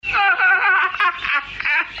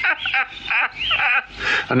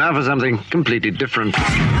And now for something completely different.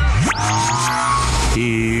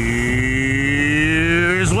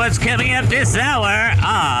 Here's what's coming up this hour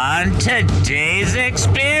on today's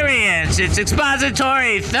experience. It's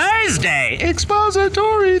Expository Thursday.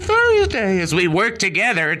 Expository Thursday. As we work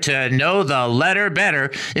together to know the letter better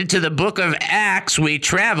into the book of Acts, we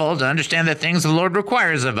travel to understand the things the Lord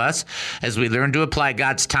requires of us as we learn to apply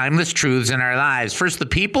God's timeless truths in our lives. First, the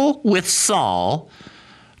people with Saul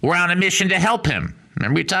were on a mission to help him.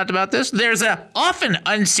 Remember we talked about this? There's an often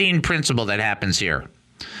unseen principle that happens here.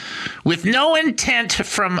 With no intent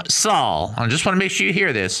from Saul, I just want to make sure you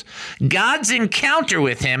hear this, God's encounter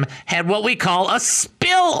with him had what we call a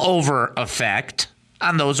spillover effect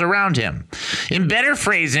on those around him. In better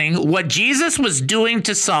phrasing, what Jesus was doing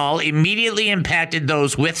to Saul immediately impacted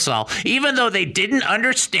those with Saul, even though they didn't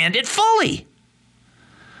understand it fully.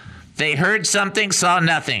 They heard something, saw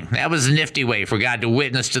nothing. That was a nifty way for God to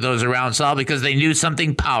witness to those around Saul because they knew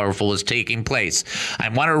something powerful was taking place. I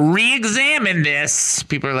want to re-examine this.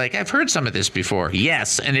 People are like, I've heard some of this before.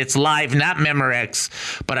 Yes, and it's live, not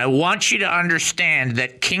Memorex. But I want you to understand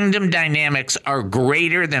that kingdom dynamics are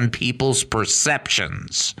greater than people's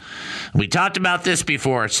perceptions. We talked about this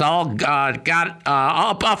before. Saul got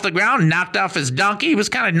up off the ground, knocked off his donkey. He was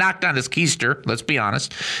kind of knocked on his keister, let's be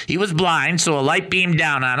honest. He was blind, so a light beamed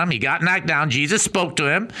down on him. He got knocked down. Jesus spoke to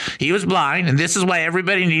him. He was blind, and this is why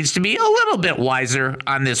everybody needs to be a little bit wiser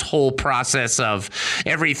on this whole process of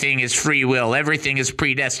everything is free will, everything is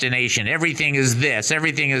predestination, everything is this,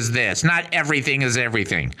 everything is this. Not everything is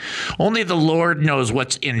everything. Only the Lord knows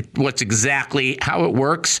what's exactly how it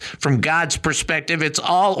works. From God's perspective, it's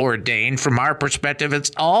all ordained. From our perspective,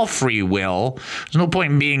 it's all free will. There's no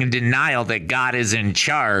point in being in denial that God is in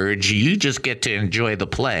charge. You just get to enjoy the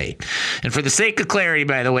play. And for the sake of clarity,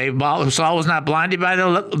 by the way, Saul was not blinded by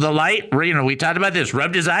the light. You know, we talked about this.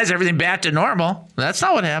 Rubbed his eyes, everything back to normal. That's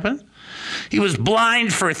not what happened. He was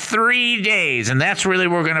blind for 3 days, and that's really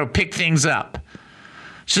where we're going to pick things up.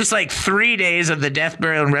 It's just like 3 days of the death,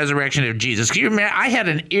 burial, and resurrection of Jesus. Can you remember? I had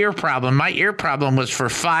an ear problem. My ear problem was for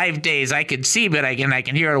 5 days. I could see, but I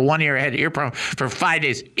can hear it. 1 ear. I had an ear problem for 5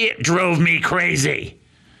 days. It drove me crazy.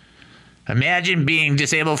 Imagine being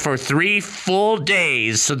disabled for 3 full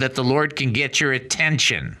days so that the Lord can get your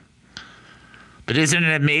attention. But isn't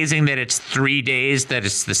it amazing that it's 3 days, that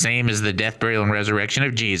it's the same as the death, burial, and resurrection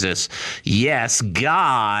of Jesus? Yes,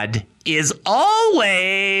 God is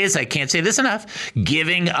always, I can't say this enough,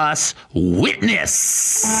 giving us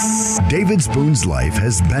witness. David Spoon's life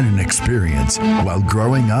has been an experience. While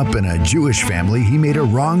growing up in a Jewish family, he made a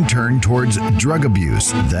wrong turn towards drug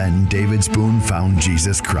abuse. Then David Spoon found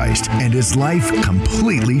Jesus Christ, and his life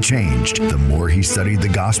completely changed. The more he studied the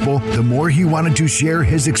gospel, the more he wanted to share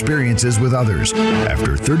his experiences with others.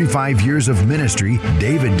 After 35 years of ministry,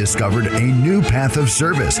 David discovered a new path of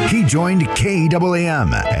service. He joined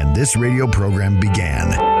KAAM, and this radio program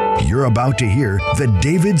began. You're about to hear the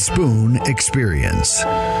David Spoon Experience.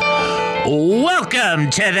 Welcome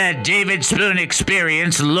to the David Spoon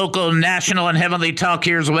Experience, local, national, and heavenly talk.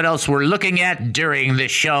 Here's what else we're looking at during the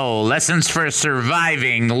show. Lessons for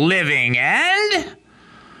surviving, living, and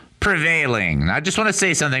prevailing. I just want to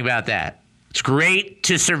say something about that. It's great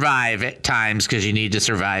to survive at times because you need to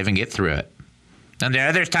survive and get through it. And there are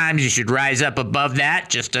other times you should rise up above that,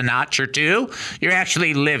 just a notch or two. You're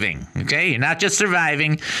actually living, okay? You're not just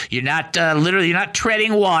surviving. You're not you're not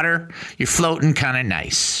treading water. You're floating kind of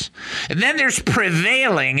nice. And then there's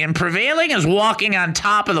prevailing, and prevailing is walking on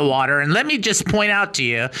top of the water. And let me just point out to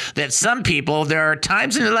you that some people, there are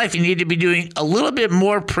times in your life you need to be doing a little bit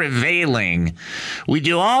more prevailing. We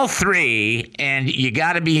do all three, and you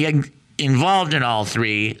got to be involved in all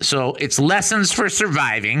three. So it's lessons for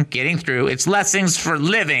surviving, getting through. It's lessons for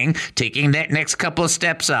living, taking that next couple of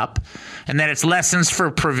steps up. And then it's lessons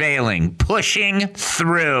for prevailing, pushing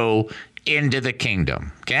through into the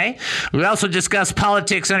kingdom, okay? We also discuss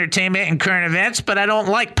politics, entertainment, and current events, but I don't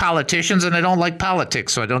like politicians and I don't like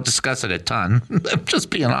politics, so I don't discuss it a ton. I'm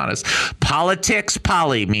just being honest. Politics,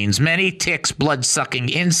 poly, means many, ticks, blood-sucking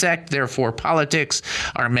insect, therefore politics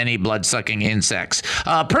are many blood-sucking insects.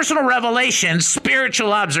 Personal revelations,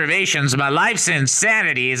 spiritual observations, my life's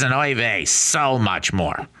insanities, and oy vey, so much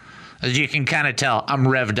more. As you can kind of tell, I'm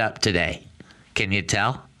revved up today. Can you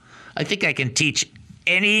tell? I think I can teach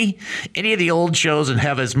any of the old shows and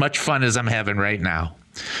have as much fun as I'm having right now.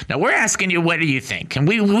 Now, we're asking you, what do you think? And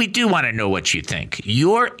we do want to know what you think.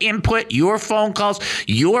 Your input, your phone calls,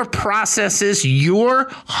 your processes, your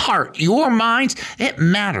heart, your minds, it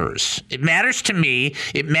matters. It matters to me.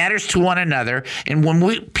 It matters to one another. And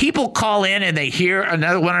when people call in and they hear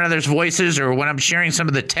one another's voices, or when I'm sharing some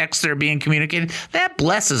of the texts that are being communicated, that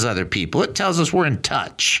blesses other people. It tells us we're in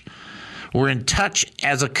touch. We're in touch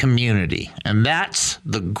as a community, and that's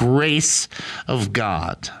the grace of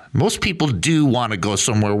God. Most people do want to go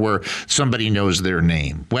somewhere where somebody knows their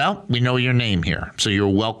name. Well, we know your name here, so you're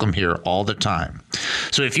welcome here all the time.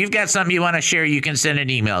 So if you've got something you want to share, you can send an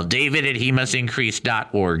email,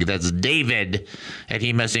 david@hemustincrease.org. That's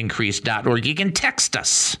david@hemustincrease.org. You can text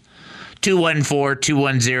us,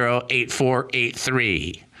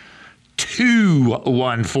 214-210-8483.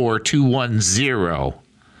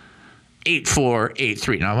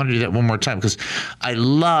 214-210-8483. Now, I want to do that one more time because I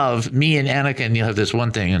love me and Annika, and you'll have this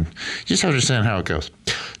one thing, and just understand how it goes.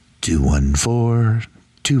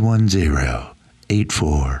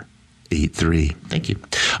 214-210-8483. Thank you.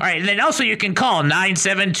 All right, and then also you can call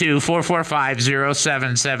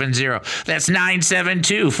 972-445-0770. That's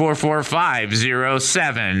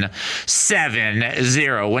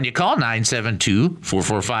 972-445-0770. When you call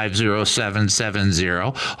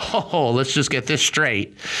 972-445-0770, let's just get this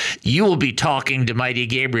straight. You will be talking to Mighty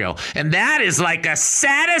Gabriel. And that is like a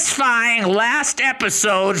satisfying last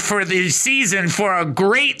episode for the season for a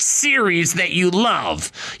great series that you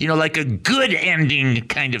love. You know, like a good ending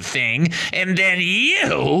kind of thing. And then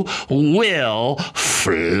you will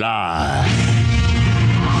fly.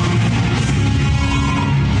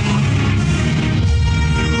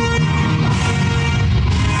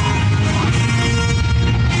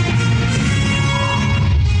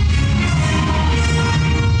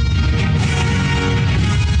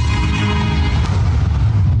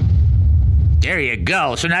 There you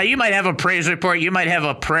go. So now you might have a praise report. You might have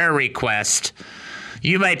a prayer request.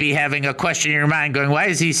 You might be having a question in your mind going, why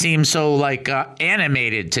does he seem so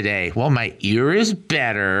animated today? Well, my ear is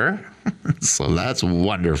better. So that's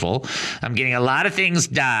wonderful. I'm getting a lot of things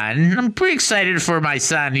done. I'm pretty excited for my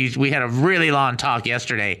son. We had a really long talk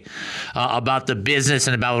yesterday about the business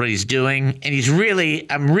and about what he's doing. And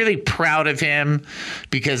I'm really proud of him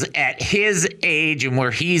because at his age and where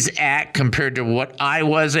he's at compared to what I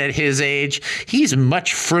was at his age, he's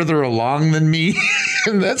much further along than me.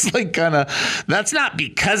 And that's that's not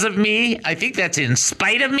because of me. I think that's in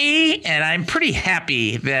spite of me. And I'm pretty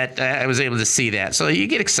happy that I was able to see that. So you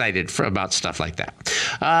get excited about stuff like that.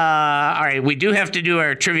 All right, we do have to do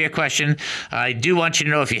our trivia question. I do want you to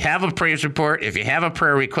know if you have a praise report, if you have a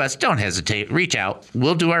prayer request, don't hesitate. Reach out.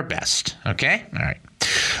 We'll do our best. Okay? All right.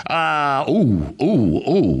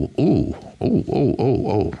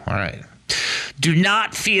 All right. Do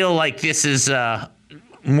not feel like this is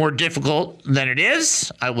more difficult than it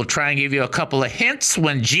is. I will try and give you a couple of hints.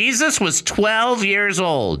 When Jesus was 12 years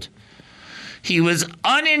old, he was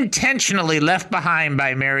unintentionally left behind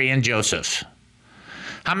by Mary and Joseph.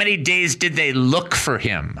 How many days did they look for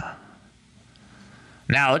him?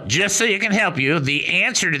 Now, just so you can help you, the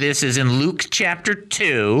answer to this is in Luke chapter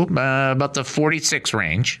 2, about the 46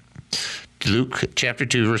 range. Luke chapter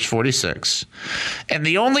 2, verse 46. And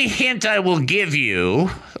the only hint I will give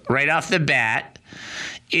you right off the bat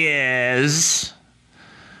is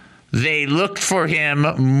they looked for him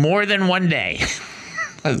more than one day.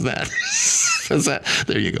 How's that?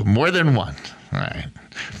 There you go. More than one. All right.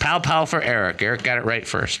 Pow for Eric. Eric got it right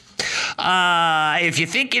first. If you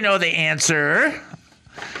think you know the answer,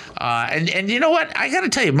 and you know what? I got to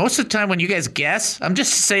tell you, most of the time when you guys guess, I'm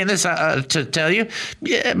just saying this to tell you,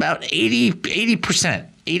 about 80%.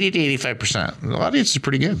 80 to 85%. The audience is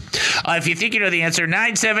pretty good. If you think you know the answer,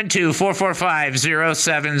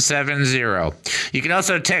 972-445-0770. You can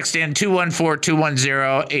also text in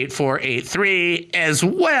 214-210-8483 as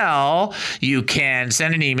well. You can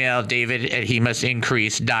send an email,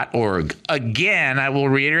 david@hemustincrease.org. Again, I will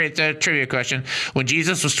reiterate the trivia question. When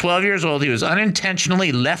Jesus was 12 years old, he was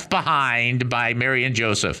unintentionally left behind by Mary and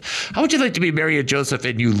Joseph. How would you like to be Mary and Joseph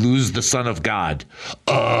and you lose the Son of God?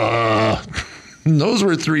 Those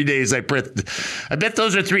were 3 days. I bet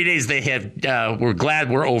those are 3 days they had. We're glad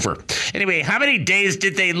we're over. Anyway, how many days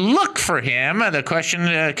did they look for him? The question the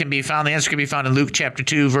answer can be found in Luke chapter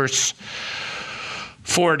 2, verse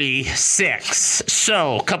 46.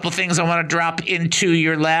 So, a couple things I want to drop into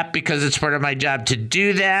your lap because it's part of my job to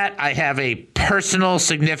do that. I have a personal,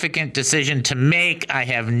 significant decision to make. I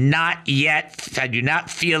do not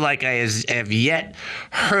feel like I have yet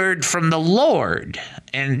heard from the Lord.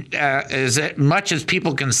 And as much as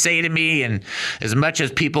people can say to me and as much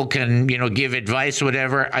as people can, give advice,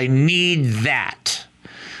 whatever, I need that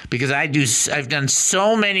because I've done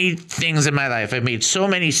so many things in my life. I've made so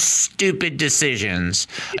many stupid decisions.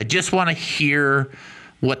 I just want to hear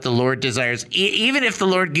what the Lord desires. Even if the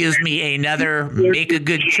Lord gives me another make a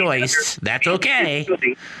good choice, that's okay.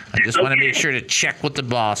 I just want to make sure to check with the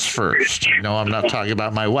boss first. No, I'm not talking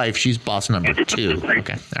about my wife. She's boss number 2.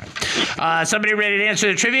 Okay. All right. Somebody ready to answer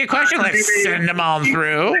the trivia question? Let's send them on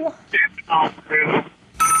through.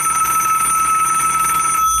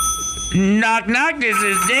 Knock, knock. This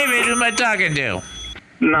is David. Who am I talking to?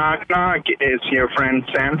 Knock, knock. It's your friend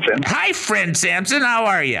Samson. Hi, friend Samson. How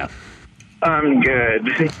are you? I'm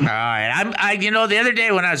good. All right. The other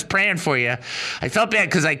day when I was praying for you, I felt bad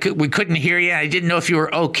because we couldn't hear you. I didn't know if you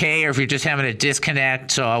were okay or if you're just having a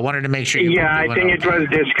disconnect. So I wanted to make sure you were I think it was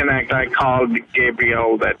disconnect. I called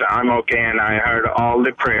Gabriel that I'm okay, and I heard all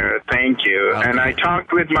the prayer. Thank you. Okay. And I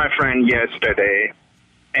talked with my friend yesterday,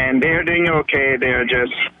 and they're doing okay. They're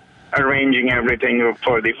just arranging everything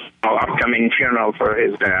for the upcoming funeral for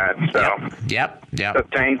his dad. So, Yep. So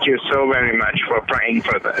thank you so very much for praying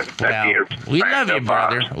for that. Well, we love you,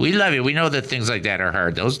 brother. We love you. We know that things like that are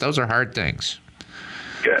hard. Those are hard things.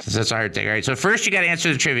 Good. That's a hard thing. All right. So first, you got to answer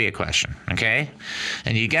the trivia question, okay?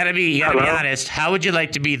 And you got to be honest. How would you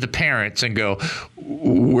like to be the parents and go?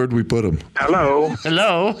 Where'd we put him? Hello.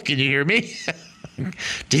 Hello. Can you hear me?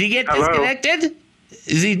 Did he get disconnected?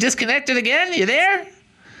 Is he disconnected again? You there?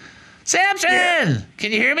 Samson,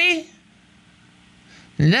 Can you hear me?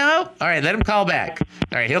 No? All right, let him call back.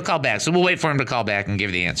 All right, he'll call back. So we'll wait for him to call back and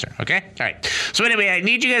give the answer, okay? All right. So anyway, I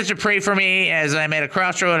need you guys to pray for me as I'm at a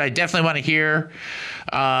crossroad. I definitely want to hear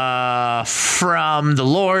from the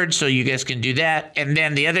Lord, so you guys can do that. And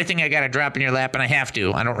then the other thing I got to drop in your lap, and I have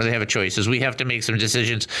to, I don't really have a choice, is we have to make some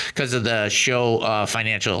decisions because of the show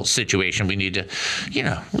financial situation. We need to,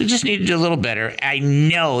 we just need to do a little better. I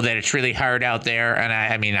know that it's really hard out there, and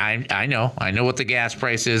I know what the gas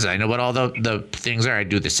price is. I know what all the things are. I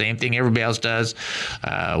do the same thing everybody else does.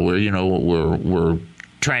 We're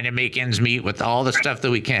trying to make ends meet with all the stuff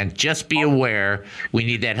that we can. Just be aware we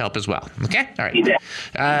need that help as well. Okay? All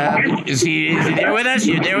right. Is he there with us?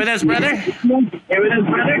 You there with us, brother?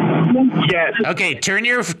 Yes. Okay, turn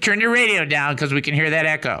your radio down because we can hear that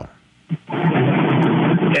echo.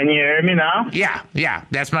 Can you hear me now? Yeah,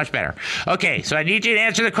 that's much better. Okay, so I need you to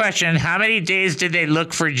answer the question, how many days did they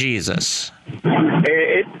look for Jesus?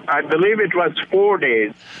 I believe it was 4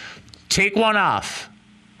 days. Take one off.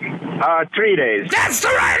 3 days. That's the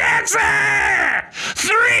right answer!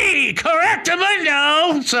 3!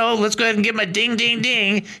 Correctamundo! So let's go ahead and give him a ding, ding,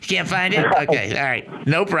 ding. You can't find it? Okay, all right.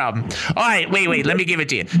 No problem. All right, wait. Let me give it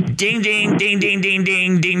to you. Ding, ding, ding, ding, ding,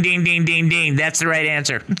 ding, ding, ding, ding, ding, ding. That's the right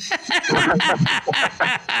answer.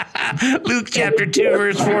 Luke chapter 2,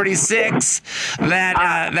 verse 46.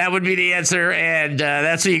 That would be the answer, and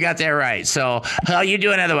that's what you got there right. So how you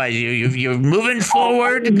doing otherwise? You're moving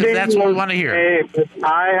forward? Because that's what we want to hear.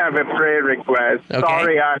 I have a prayer request. Okay.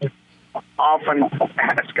 Sorry, I often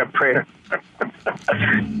ask a prayer.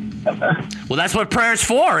 Well, that's what prayer's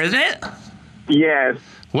for, isn't it? Yes.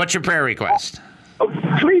 What's your prayer request?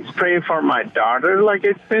 Please pray for my daughter.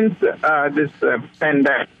 Since this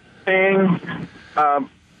pandemic thing,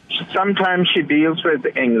 sometimes she deals with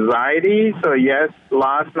anxiety. So, yes,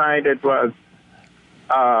 last night it was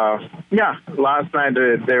last night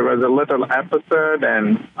there was a little episode,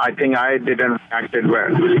 and I think I didn't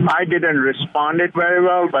respond it very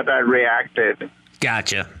well, but I reacted.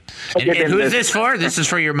 Gotcha. And who's this for? This is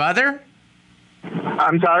for your mother?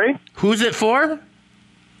 I'm sorry? Who's it for?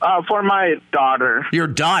 For my daughter. Your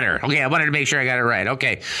daughter. Okay, I wanted to make sure I got it right.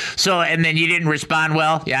 Okay. So, and then you didn't respond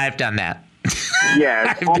well? Yeah, I've done that.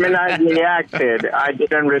 Yes. I reacted. I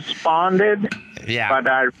didn't respond it. Yeah. But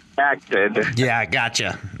I reacted. Yeah,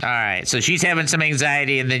 gotcha. All right. So she's having some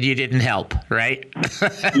anxiety, and then you didn't help, right?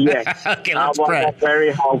 Yes. Okay, let's pray. I wasn't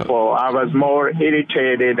very helpful. I was more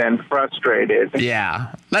irritated and frustrated.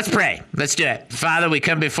 Yeah. Let's pray. Let's do it. Father, we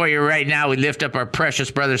come before you right now. We lift up our precious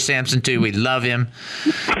brother Samson to you. We love him.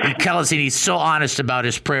 He tells us he's so honest about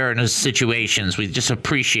his prayer and his situations. We just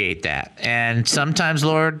appreciate that. And sometimes,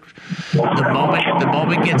 Lord, the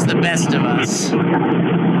moment gets the best of us.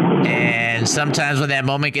 And sometimes when that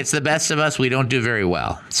moment gets the best of us, we don't do very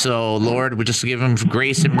well. So, Lord, we just give him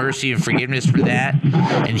grace and mercy and forgiveness for that,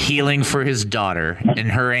 and healing for his daughter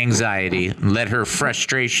and her anxiety. Let her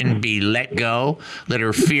frustration be let go. Let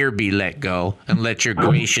her fear be let go. And let your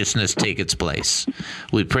graciousness take its place.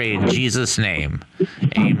 We pray in Jesus' name.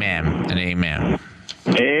 Amen and amen.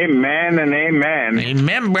 Amen and amen.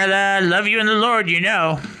 Amen, brother. Love you in the Lord, you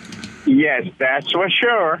know. Yes, that's for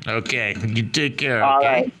sure. Okay. You take care, All okay?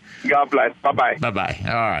 right. God bless. Bye-bye. Bye-bye.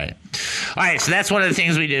 All right. All right, so that's one of the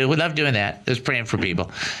things we do. We love doing that, is praying for people.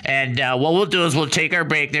 And what we'll do is we'll take our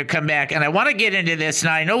break there, come back, and I want to get into this.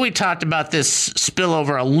 Now, I know we talked about this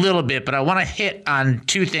spillover a little bit, but I want to hit on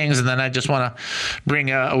two things, and then I just want to bring,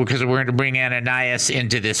 because we're going to bring Ananias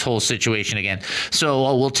into this whole situation again.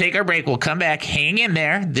 So we'll take our break. We'll come back. Hang in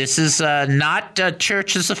there. This is not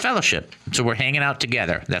church, it's a fellowship. So we're hanging out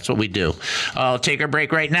together. That's what we do. I'll take our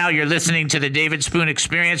break right now. You're listening to the David Spoon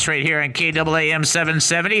Experience right here on KAAM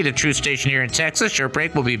 770, the true station here in Texas. Short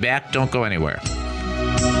break. We'll be back. Don't go anywhere.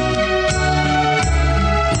 Thanks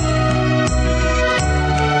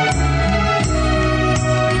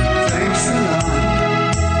a lot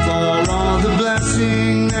for all the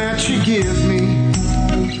blessing that you give me.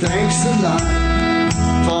 Thanks a lot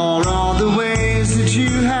for all the ways that you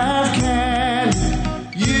have carried.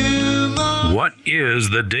 What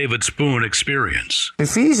is the David Spoon Experience?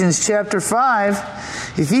 Ephesians chapter 5.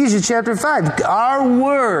 Our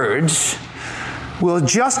words will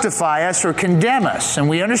justify us or condemn us. And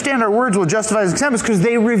we understand our words will justify us or condemn us because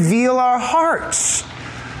they reveal our hearts.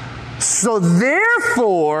 So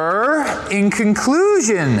therefore, in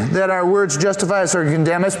conclusion that our words justify us or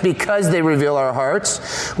condemn us because they reveal our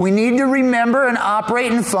hearts, we need to remember and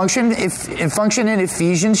operate and function in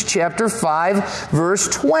Ephesians chapter 5, verse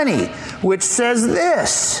 20, which says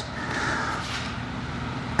this.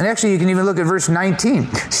 And actually, you can even look at verse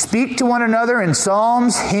 19. Speak to one another in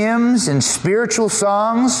psalms, hymns, and spiritual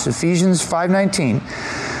songs, Ephesians 5:19.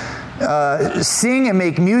 Sing and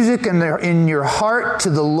make music in your heart to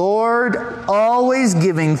the Lord, always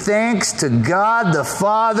giving thanks to God the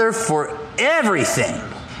Father for everything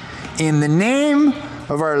in the name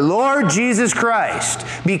of our Lord Jesus Christ.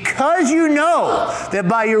 Because you know that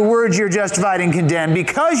by your words you're justified and condemned,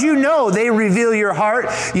 because you know they reveal your heart,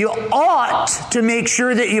 you ought to make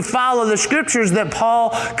sure that you follow the scriptures that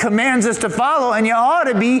Paul commands us to follow, and you ought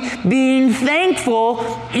to be being thankful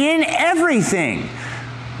in everything.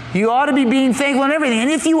 You ought to be being thankful in everything.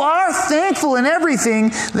 And if you are thankful in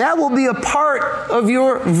everything, that will be a part of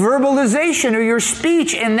your verbalization or your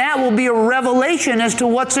speech, and that will be a revelation as to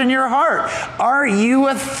what's in your heart. Are you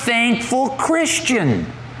a thankful Christian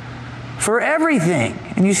for everything?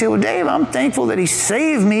 And you say, well, Dave, I'm thankful that he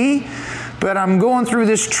saved me, but I'm going through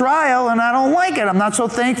this trial and I don't like it. I'm not so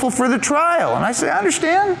thankful for the trial. And I say, I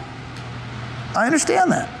understand. I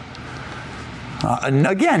understand that. And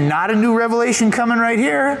again, not a new revelation coming right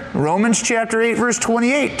here. Romans chapter 8, verse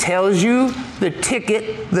 28 tells you the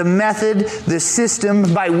ticket, the method, the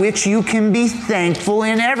system by which you can be thankful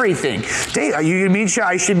in everything. Dave, are you mean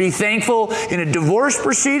I should be thankful in a divorce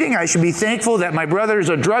proceeding? I should be thankful that my brother is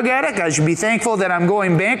a drug addict? I should be thankful that I'm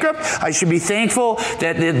going bankrupt? I should be thankful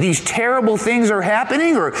that these terrible things are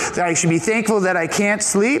happening? Or that I should be thankful that I can't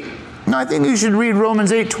sleep? No, I think you should read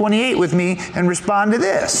Romans 8:28 with me and respond to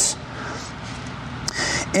this.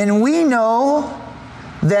 And we know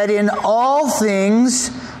that in all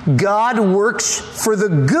things God works for the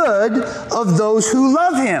good of those who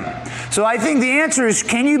love Him. So I think the answer is,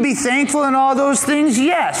 can you be thankful in all those things?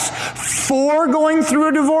 Yes. For going through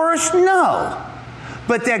a divorce? No.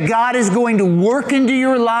 But that God is going to work into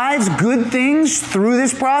your lives good things through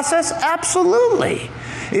this process? Absolutely.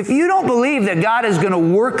 If you don't believe that God is going to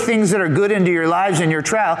work things that are good into your lives in your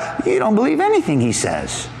trial, you don't believe anything He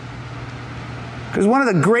says. Because one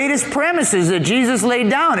of the greatest premises that Jesus laid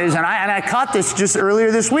down is, and I caught this just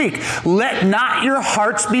earlier this week, let not your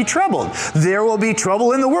hearts be troubled. There will be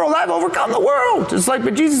trouble in the world. I've overcome the world. It's like,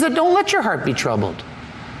 but Jesus said, don't let your heart be troubled.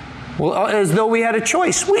 Well, as though we had a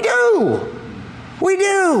choice. We do. We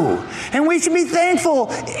do. And we should be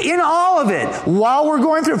thankful in all of it. While we're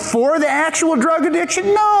going through, for the actual drug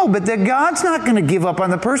addiction, no. But that God's not going to give up on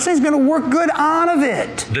the person. He's going to work good out of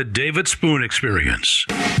it. The David Spoon Experience.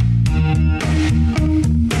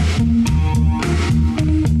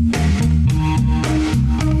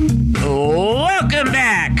 Welcome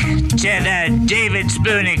back to the David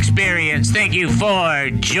Spoon Experience. Thank you for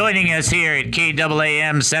joining us here at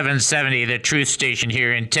KAAM 770, the truth station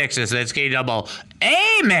here in Texas. That's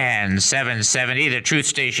KAAM 770, the truth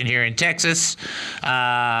station here in Texas.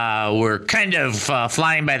 We're kind of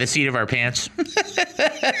flying by the seat of our pants.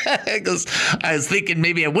 Because I was thinking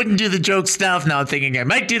maybe I wouldn't do the joke stuff. Now I'm thinking I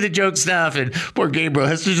might do the joke stuff. And poor Gabriel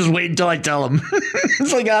has to just wait until I tell him.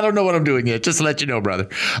 It's like, I don't know what I'm doing yet. Just to let you know, brother.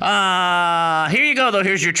 Here you go, though.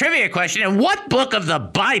 Here's your trivia question. In what book of the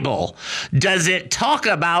Bible does it talk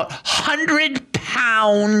about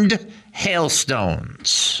 100-pound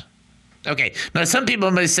hailstones? Okay. Now, some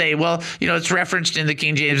people may say, well, it's referenced in the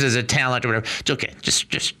King James as a talent or whatever. It's okay.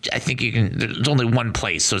 Just, I think you can, there's only one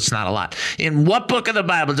place, so it's not a lot. In what book of the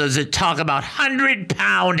Bible does it talk about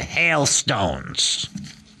 100-pound hailstones?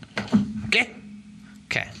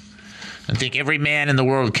 Okay. I think every man in the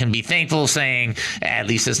world can be thankful, saying, at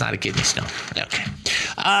least it's not a kidney stone. Okay.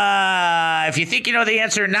 If you think you know the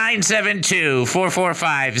answer,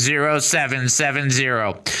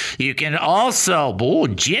 972-445-0770. You can also,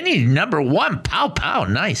 Jenny, number one, pow, pow,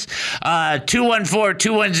 nice.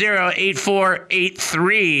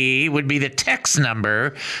 214-210-8483 would be the text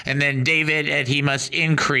number, and then David at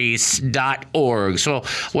hemustincrease.org. So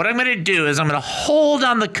what I'm going to do is I'm going to hold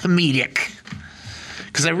on the comedic,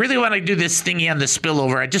 because I really want to do this thingy on the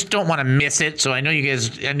spillover. I just don't want to miss it. So I know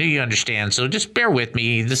you understand. So just bear with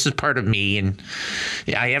me. This is part of me. And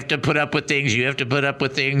yeah, I have to put up with things. You have to put up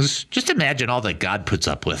with things. Just imagine all that God puts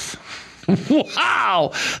up with.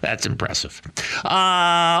 Wow, that's impressive.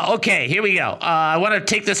 Okay, here we go. I want to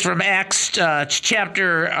take this from Acts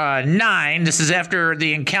chapter 9. This is after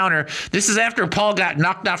the encounter. This is after Paul got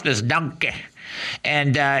knocked off this donkey.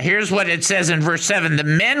 And here's what it says in verse 7. The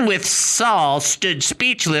men with Saul stood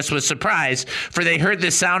speechless with surprise, for they heard the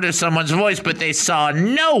sound of someone's voice, but they saw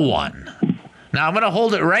no one. Now, I'm going to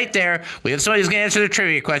hold it right there. We have somebody who's going to answer the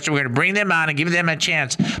trivia question. We're going to bring them on and give them a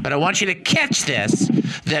chance. But I want you to catch this,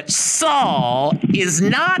 that Saul is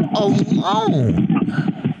not alone.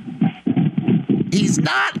 He's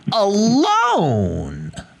not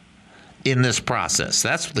alone in this process.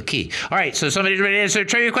 That's the key. All right, so somebody's ready to answer a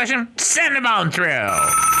trivia question? Send them on through.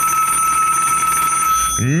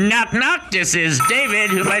 Knock, knock. This is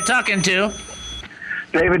David. Who am I talking to?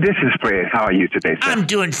 David, this is Fred. How are you today, sir? I'm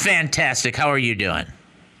doing fantastic. How are you doing?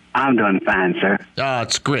 I'm doing fine, sir. Oh,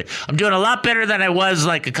 it's great. I'm doing a lot better than I was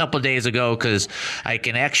like a couple of days ago because I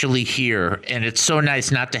can actually hear, and it's so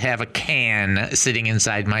nice not to have a can sitting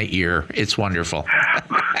inside my ear. It's wonderful.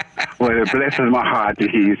 Well, it blesses my heart to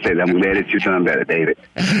hear you say that. I'm glad that you've done better, David.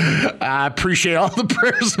 I appreciate all the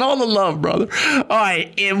prayers and all the love, brother. All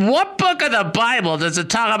right, in what book of the Bible does it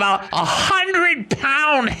talk about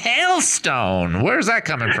 100-pound hailstone? Where's that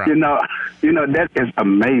coming from? You know, that is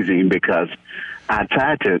amazing because I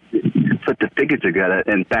tried to put the figure together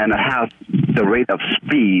and find out how the rate of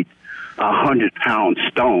speed 100-pound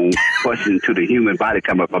stone pushed into the human body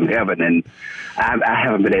coming from heaven, and I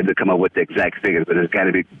haven't been able to come up with the exact figures, but it's got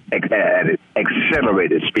to be at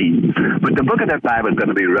accelerated speed. But the book of that Bible is going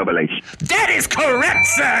to be Revelation. That is correct,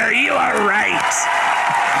 sir. You are right.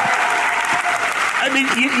 I mean,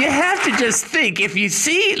 you have to just think, if you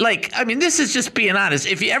see, this is just being honest.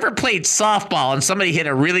 If you ever played softball and somebody hit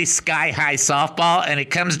a really sky-high softball and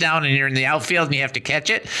it comes down and you're in the outfield and you have to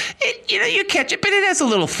catch it, you catch it, but it has a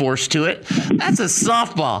little force to it. That's a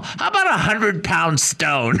softball. How about 100-pound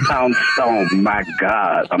stone? Pound stone, my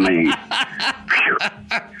God. I mean,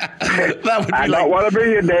 I don't want to be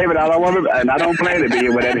here, David. I don't want to, and I don't plan to be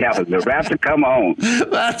here when that happens. The rapture, come on.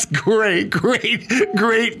 That's great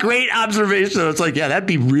observation. It's like, yeah, that'd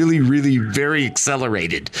be really, really very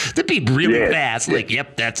accelerated. That'd be really fast.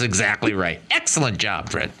 Yep, that's exactly right. Excellent job,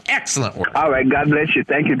 Fred. Excellent work. All right, God bless you.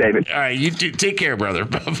 Thank you, David. All right, you too. Take care, brother.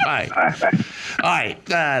 Bye-bye. All right, bye. All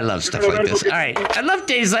right, I love stuff like this. All right, I love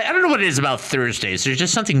days like, I don't know what it is about Thursdays. There's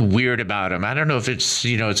just something weird about them. I don't know if it's,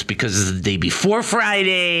 it's because it's the day before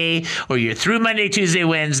Friday or you're through Monday, Tuesday,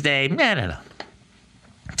 Wednesday. I don't know.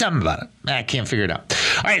 Something about it. I can't figure it out.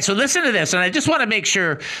 All right, so listen to this, and I just want to make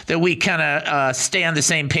sure that we kind of stay on the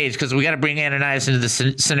same page because we got to bring Ananias into the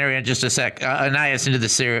scenario in just a sec. Ananias into the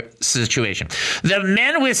situation. The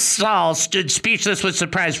men with Saul stood speechless with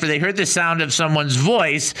surprise, for they heard the sound of someone's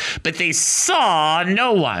voice, but they saw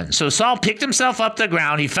no one. So Saul picked himself up the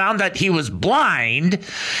ground. He found that he was blind,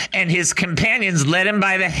 and his companions led him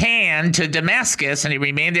by the hand to Damascus, and he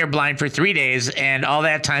remained there blind for 3 days, and all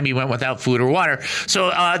that time he went without food or water.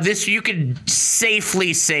 So this, you could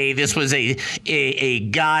safely say this was a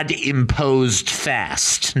God-imposed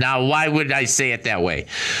fast. Now, why would I say it that way?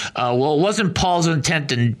 Well, it wasn't Paul's intent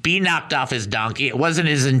to be knocked off his donkey. It wasn't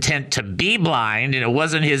his intent to be blind, and it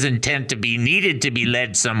wasn't his intent to be needed to be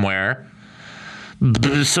led somewhere.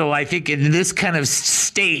 So I think in this kind of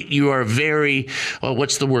state, you are very,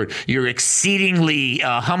 what's the word? You're exceedingly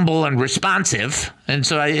humble and responsive. And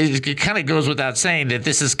so it kind of goes without saying that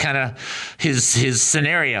this is kind of his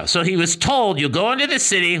scenario. So he was told, you'll go into the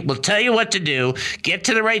city, we'll tell you what to do, get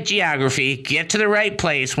to the right geography, get to the right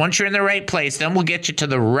place. Once you're in the right place, then we'll get you to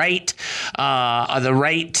the right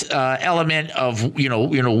element of,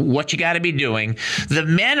 what you got to be doing. The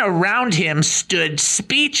men around him stood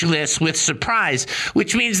speechless with surprise,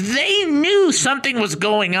 which means they knew something was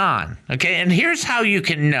going on. Okay. And here's how you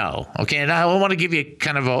can know. Okay. And I want to give you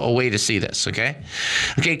kind of a way to see this. Okay.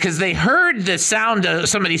 Okay, because they heard the sound of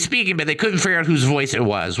somebody speaking, but they couldn't figure out whose voice it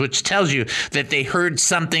was, which tells you that they heard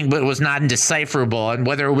something but it was not indecipherable. And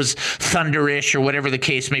whether it was thunderish or whatever the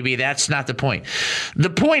case may be, that's not the point. The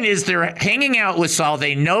point is they're hanging out with Saul.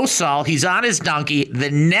 They know Saul. He's on his donkey.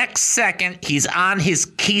 The next second, he's on his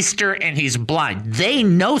keister and he's blind. They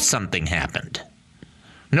know something happened.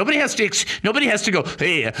 Nobody has to go,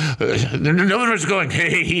 hey, no one was going,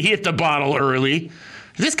 hey, he hit the bottle early.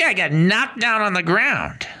 This guy got knocked down on the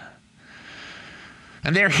ground.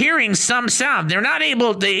 And they're hearing some sound. They're not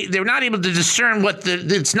able to discern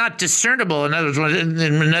it's not discernible. In other words, in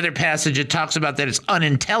another passage it talks about that it's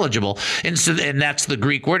unintelligible. And that's the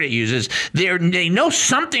Greek word it uses. They know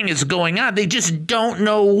something is going on. They just don't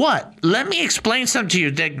know what. Let me explain something to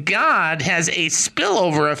you, that God has a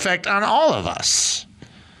spillover effect on all of us.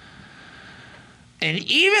 And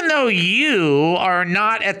even though you are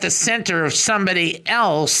not at the center of somebody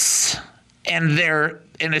else and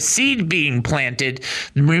a seed being planted,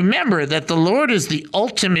 remember that the Lord is the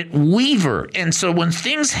ultimate weaver. And so when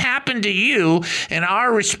things happen to you and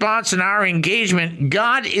our response and our engagement,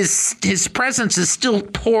 his presence is still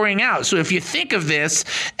pouring out. So if you think of this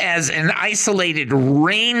as an isolated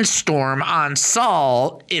rainstorm on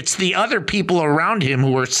Saul, it's the other people around him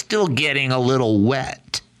who are still getting a little wet.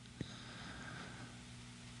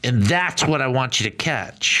 And that's what I want you to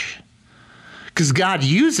catch. Because God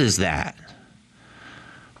uses that.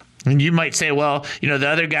 And you might say, well, the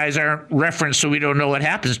other guys aren't referenced, so we don't know what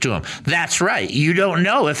happens to them. That's right. You don't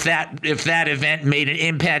know if that event made an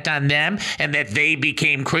impact on them and that they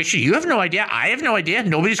became Christian. You have no idea. I have no idea.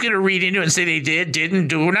 Nobody's going to read into it and say they didn't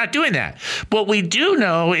do. We're not doing that. What we do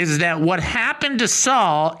know is that what happened to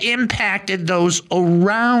Saul impacted those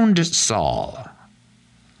around Saul.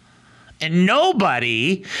 And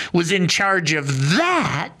nobody was in charge of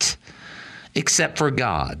that except for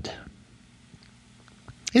God.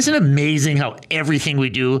 Isn't it amazing how everything we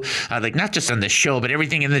do, not just on the show, but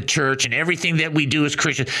everything in the church and everything that we do as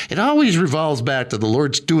Christians, it always revolves back to the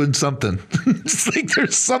Lord's doing something. It's like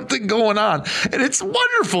there's something going on. And it's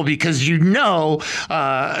wonderful because I'm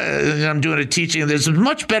doing a teaching, and it's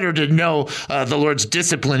much better to know the Lord's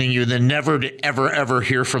disciplining you than never to ever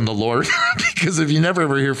hear from the Lord. Because if you never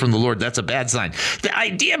ever hear from the Lord, that's a bad sign. The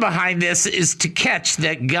idea behind this is to catch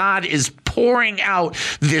that God is pouring out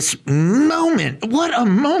this moment. What a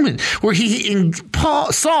moment where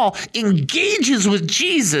Saul engages with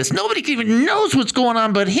Jesus. Nobody even knows what's going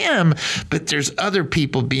on but him, but there's other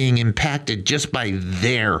people being impacted just by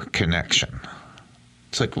their connection.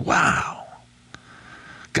 It's like, wow.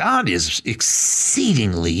 God is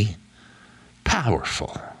exceedingly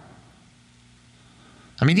powerful.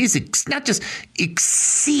 I mean, he's not just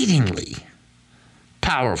exceedingly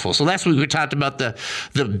powerful. So last week we talked about the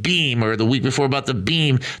beam, or the week before about the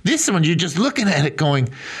beam. This one, you're just looking at it going,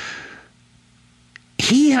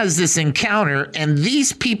 he has this encounter, and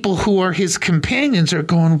these people who are his companions are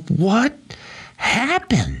going, what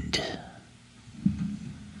happened?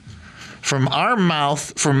 From our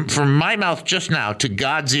mouth, from my mouth just now to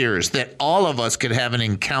God's ears, that all of us could have an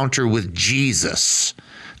encounter with Jesus,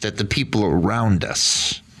 that the people around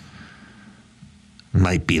us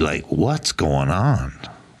might be like, what's going on?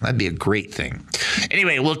 That'd be a great thing.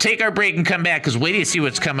 Anyway, we'll take our break and come back, because wait till you see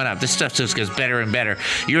what's coming up. This stuff just gets better and better.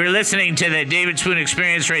 You're listening to the David Spoon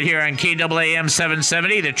Experience right here on KAAM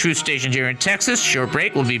 770, the truth station here in Texas. Short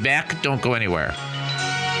break. We'll be back. Don't go anywhere.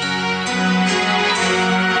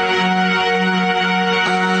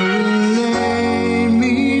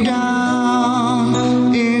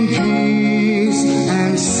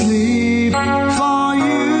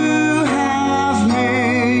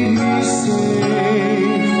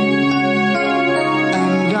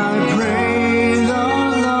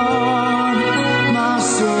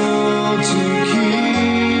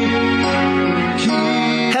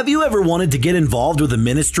 Wanted to get involved with a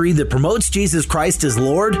ministry that promotes Jesus Christ as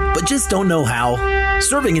Lord, but just don't know how?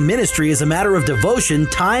 Serving in ministry is a matter of devotion,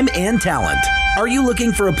 time, and talent. Are you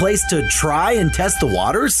looking for a place to try and test the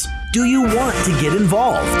waters? Do you want to get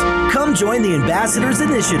involved? Come join the Ambassadors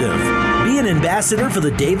Initiative. Be an ambassador for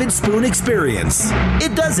the David Spoon Experience.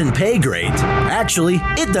 It doesn't pay great. Actually,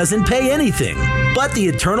 it doesn't pay anything. But the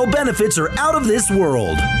eternal benefits are out of this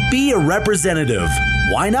world. Be a representative.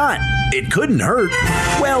 Why not? It couldn't hurt.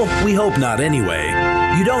 Well, we hope not anyway.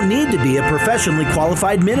 You don't need to be a professionally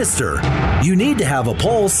qualified minister. You need to have a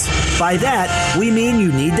pulse. By that, we mean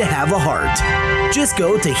you need to have a heart. Just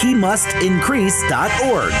go to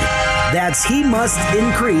hemustincrease.org. That's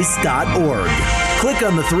hemustincrease.org. Click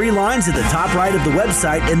on the 3 lines at the top right of the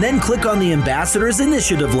website and then click on the Ambassadors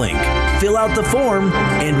Initiative link. Fill out the form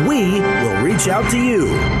and we will reach out to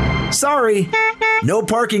you. Sorry. No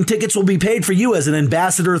parking tickets will be paid for you as an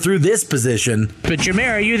ambassador through this position. But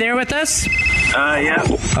Jameer, are you there with us? Yeah.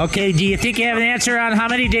 Okay, do you think you have an answer on how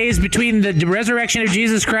many days between the resurrection of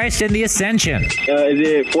Jesus Christ and the ascension? Is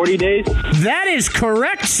it 40 days? That is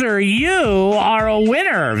correct, sir. You are a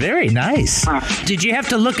winner. Very nice. Did you have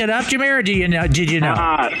to look it up, Jameer, or did you know?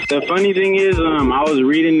 The funny thing is, I was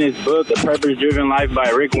reading this book, The Purpose-Driven Life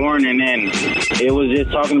by Rick Warren, and then it was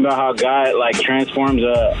just talking about how God, transforms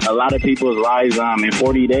a lot of people's lives in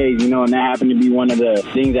 40 days, and that happened to be one of the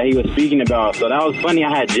things that he was speaking about. So that was funny.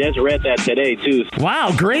 I had just read that today, too.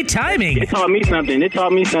 Wow, great timing. It taught me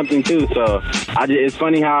something, too. So it's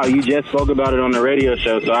funny how you just spoke about it on the radio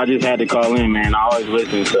show, so I just had to call in, man. I always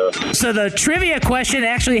listen, So the trivia question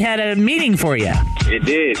actually had a meaning for you. It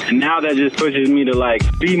did. And now that just pushes me to,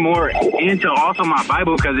 be more into also my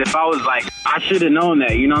Bible, because if I was, I should have known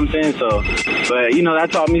that, you know what I'm saying? So, but,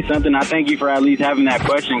 that taught me something. I thank you for at least having that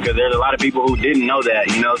question, because there's a lot of people who didn't know that,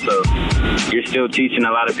 so you're still teaching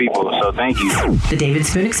a lot of people, so thank you. The David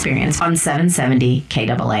Spoon Experience on 770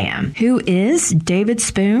 KAAM. Who is David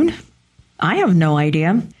Spoon? I have no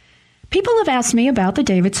idea. People have asked me about the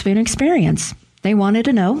David Spoon Experience. They wanted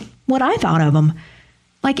to know what I thought of him.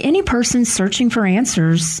 Like any person searching for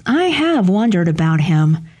answers, I have wondered about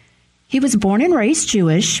him. He was born and raised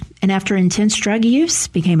Jewish, and after intense drug use,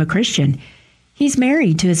 became a Christian. He's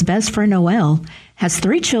married to his best friend Noel, has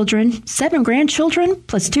 3 children, 7 grandchildren,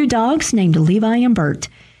 plus 2 dogs named Levi and Bert.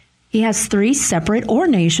 He has 3 separate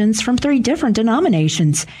ordinations from 3 different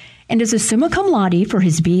denominations, and is a summa cum laude for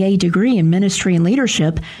his BA degree in ministry and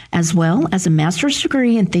leadership, as well as a master's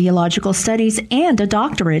degree in theological studies and a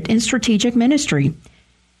doctorate in strategic ministry.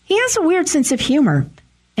 He has a weird sense of humor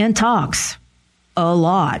and talks a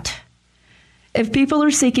lot. If people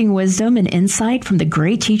are seeking wisdom and insight from the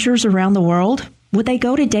great teachers around the world, would they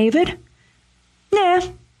go to David? Nah,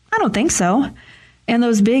 I don't think so. And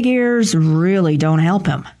those big ears really don't help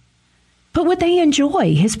him. But would they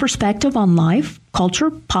enjoy his perspective on life, culture,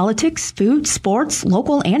 politics, food, sports,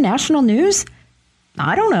 local and national news?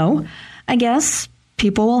 I don't know. I guess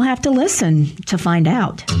people will have to listen to find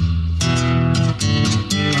out.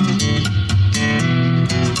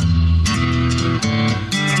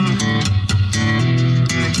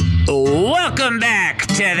 Welcome back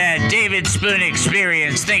to the David Spoon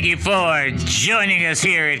Experience. Thank you for joining us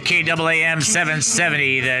here at KAAM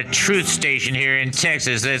 770, the truth station here in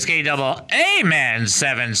Texas. That's KAAM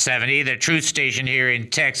 770, the truth station here in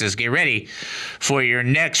Texas. Get ready for your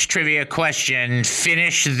next trivia question.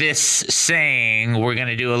 Finish this saying. We're going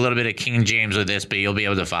to do a little bit of King James with this, but you'll be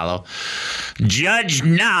able to follow. Judge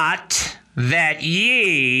not that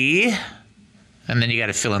ye... And then you got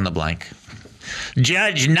to fill in the blank.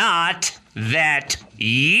 Judge not that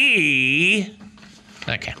ye...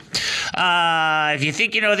 Okay. If you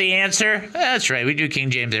think you know the answer, that's right. We do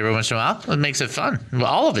King James every once in a while. It makes it fun. Well,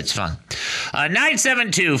 all of it's fun.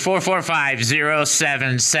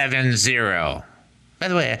 972-445-0770. By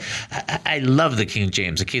the way, I love the King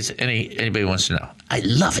James, in case anybody wants to know. I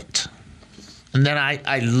love it. And then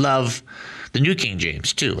I love the New King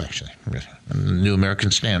James, too, actually. And the New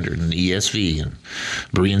American Standard, and the ESV, and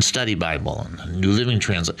Berean Study Bible, and the New Living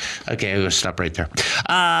Translation. Okay, I'm going to stop right there.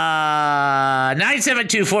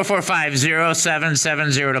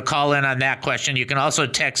 972-445-0770 to call in on that question. You can also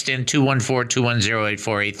text in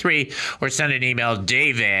 214-210-8483 or send an email,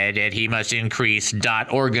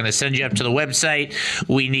 david@hemustincrease.org. Going to send you up to the website.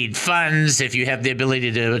 We need funds. If you have the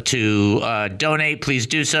ability to donate, please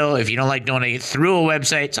do so. If you don't like donating through a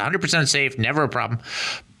website, it's 100% safe, never a problem.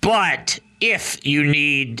 But if you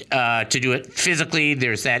need to do it physically,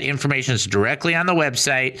 there's that information is directly on the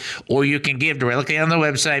website, or you can give directly on the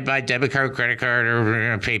website by debit card, credit card,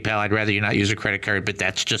 or PayPal. I'd rather you not use a credit card, but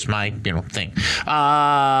that's just my thing.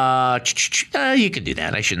 You can do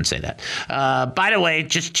that. I shouldn't say that. By the way,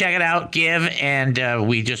 just check it out, give, and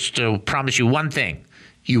we just promise you one thing.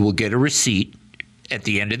 You will get a receipt at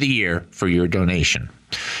the end of the year for your donation.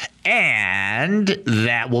 And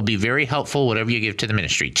that will be very helpful, whatever you give to the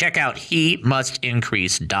ministry. Check out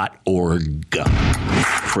hemustincrease.org.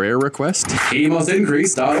 Prayer request?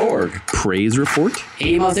 hemustincrease.org. Praise report?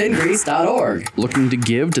 hemustincrease.org. Looking to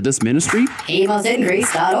give to this ministry?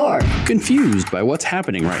 hemustincrease.org. Confused by what's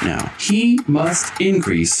happening right now?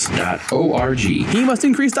 hemustincrease.org.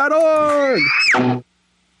 hemustincrease.org.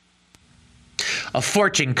 A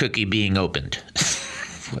fortune cookie being opened.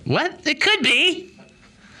 What? It could be.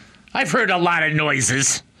 I've heard a lot of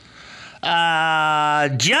noises.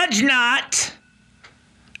 Judge not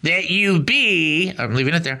that you be, I'm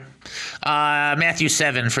leaving it there. Matthew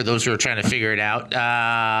 7, for those who are trying to figure it out.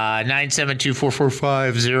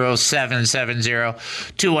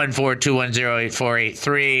 972-445-0770,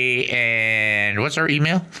 214-210-8483. And what's our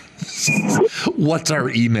email? What's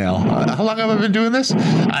our email? How long have I been doing this?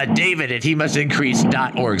 David at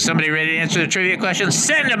hemustincrease.org. Somebody ready to answer the trivia question?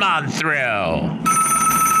 Send them on through.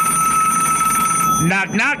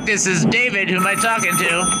 Knock, knock. This is David. Who am I talking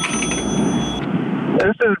to?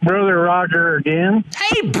 This is Brother Roger again.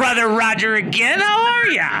 Hey, Brother Roger again. How are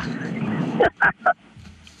ya?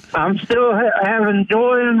 I'm still having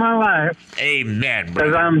joy in my life. Amen,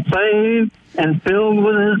 because I'm saved and filled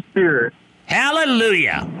with His Spirit.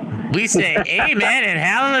 Hallelujah. We say amen and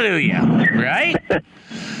hallelujah, right?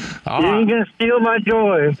 You ain't going to steal my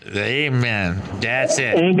joy. Amen. That's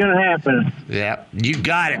it. Ain't going to happen. Yep. You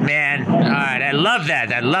got it, man. All right. I love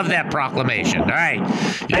that. I love that proclamation. All right.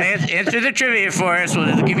 You answer the trivia for us.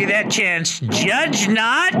 We'll give you that chance. Judge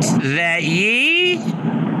not that ye...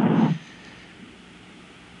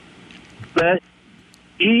 That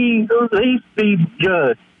ye least be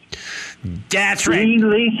judged. That's right. Ye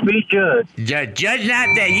least be judged. Judge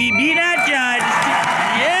not that ye be not judged.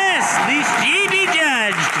 Yes, least ye be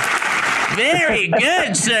judged. Very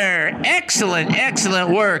good, sir. Excellent,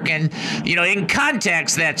 excellent work. And, in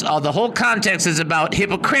context, that's all. The whole context is about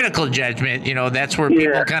hypocritical judgment. That's where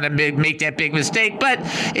people kind of make that big mistake. But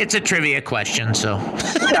it's a trivia question, so.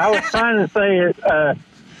 I was trying to say it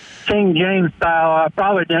King James style. I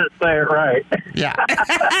probably didn't say it right. Yeah.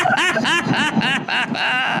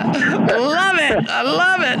 Love it. I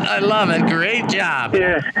love it. I love it. Great job.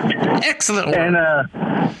 Yeah. Excellent work. And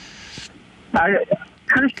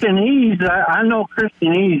Christianese, I know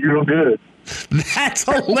Christianese real good. That's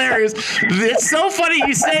hilarious. It's so funny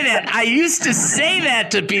you say that. I used to say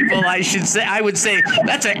that to people. I would say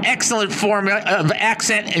that's an excellent form of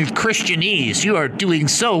accent in Christianese. You are doing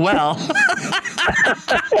so well.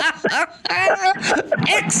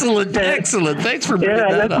 Excellent, excellent. Thanks for bringing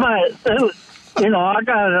that up. I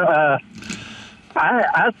got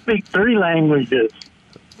I speak 3 languages.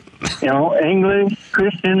 English,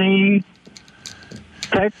 Christianese,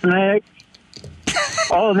 Tex-Mex.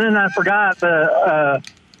 Oh, then I forgot that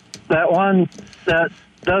one that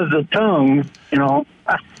does the tongue,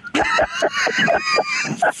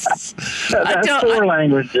 That's 4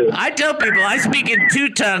 languages. I tell people I speak in 2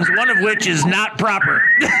 tongues, one of which is not proper.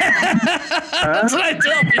 That's what I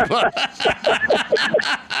tell people.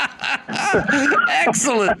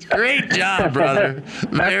 Excellent. Great job, brother.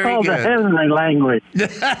 Very called good. The heavenly language.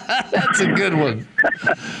 That's a good one.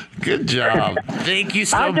 Good job. Thank you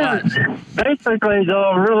so much. Basically,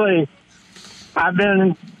 though, really, I've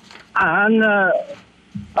been on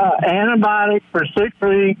antibiotic for 6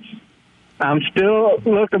 weeks. I'm still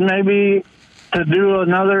looking maybe to do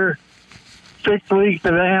another 6 weeks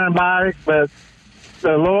of antibiotics, but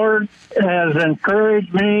the Lord has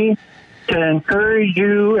encouraged me to encourage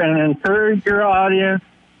you and encourage your audience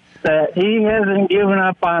that He hasn't given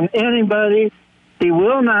up on anybody. He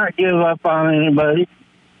will not give up on anybody.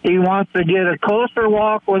 He wants to get a closer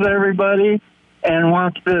walk with everybody and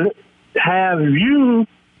wants to have you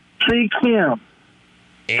seek Him.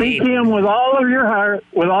 Seek Him with all of your heart,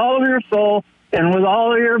 with all of your soul, and with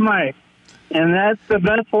all of your might. And that's the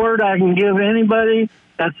best word I can give anybody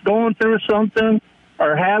that's going through something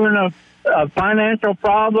or having a financial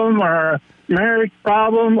problem or a marriage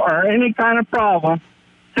problem or any kind of problem.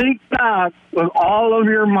 Seek God with all of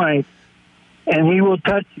your might, and He will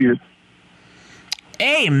touch you.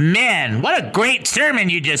 Amen. What a great sermon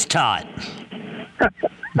you just taught.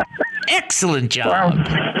 Excellent job. Well,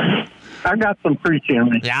 I got some preaching in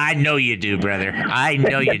me. I know you do, brother. I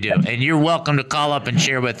know you do. And you're welcome to call up and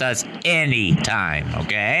share with us anytime,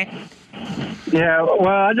 okay? Yeah,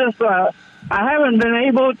 well, I haven't been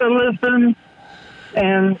able to listen,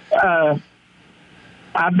 and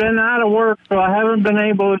I've been out of work, so I haven't been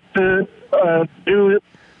able to do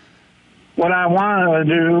what I want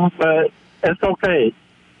to do, but it's okay.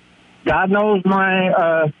 God knows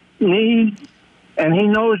my needs, and He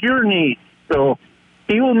knows your needs, so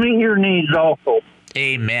He will meet your needs also.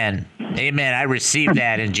 Amen. Amen. I receive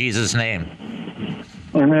that in Jesus' name.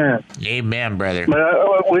 Amen. Amen, brother.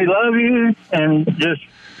 But we love you, and just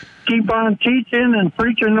keep on teaching and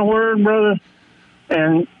preaching the word, brother.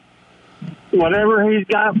 And whatever He's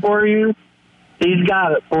got for you, He's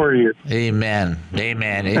got it for you. Amen.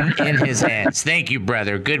 Amen. In His hands. Thank you,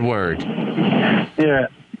 brother. Good word. Yeah.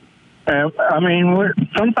 I mean,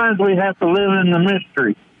 sometimes we have to live in the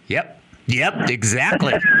mystery. Yep. Yep,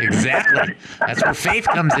 exactly. That's where faith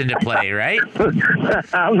comes into play, right?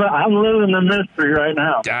 I'm living the mystery right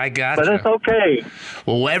now. I got But you. it's okay.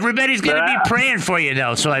 Well, everybody's going to be praying for you,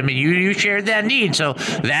 though. So, I mean, you shared that need. So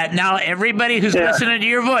that now everybody who's listening to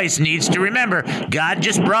your voice needs to remember, God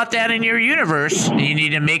just brought that in your universe. And you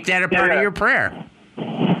need to make that a part of your prayer.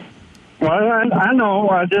 Well, I know.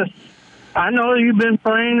 I know you've been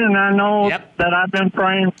praying, and I know that I've been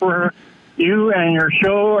praying for you and your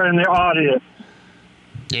show and the audience.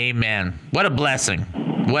 Amen. What a blessing.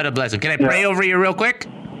 What a blessing. Can I pray over you real quick?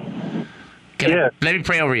 Let me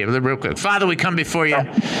pray over you real quick. Father, we come before you.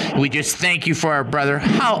 We just thank you for our brother.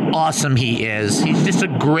 How awesome he is. He's just a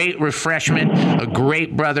great refreshment, a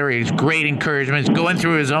great brother. He's great encouragement. He's going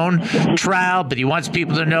through his own trial, but he wants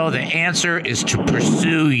people to know the answer is to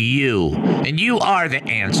pursue you. And you are the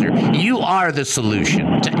answer. You are the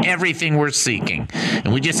solution to everything we're seeking.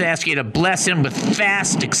 And we just ask you to bless him with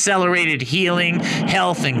fast, accelerated healing,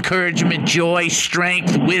 health, encouragement, joy,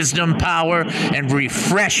 strength, wisdom, power, and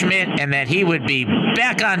refreshment, and that he would be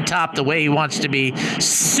back on top the way he wants to be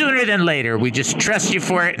sooner than later. We just trust you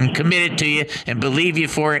for it and commit it to you and believe you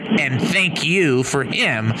for it and thank you for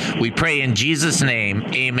him. We pray in Jesus' name.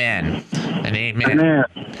 Amen. And amen.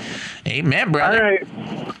 Amen, brother. All right.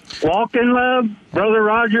 Walk in love, Brother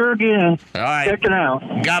Roger again. All right. Check it out.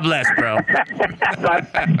 God bless, bro.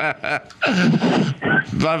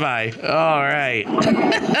 Bye-bye. All right.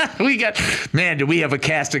 Do we have a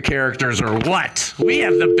cast of characters or what? We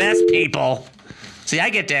have the best people. See,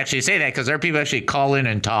 I get to actually say that because there are people actually call in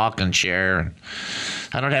and talk and share. And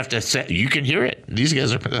I don't have to say, you can hear it. These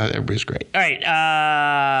guys are, everybody's great. All right.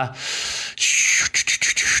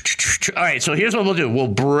 All right, so here's what we'll do. We'll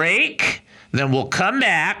break. Then we'll come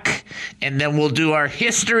back, and then we'll do our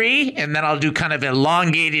history, and then I'll do kind of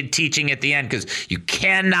elongated teaching at the end because you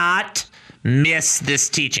cannot miss this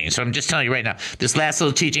teaching. So I'm just telling you right now, this last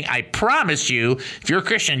little teaching, I promise you, if you're a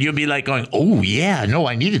Christian, you'll be like going, oh, yeah, no,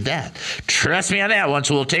 I needed that. Trust me on that one.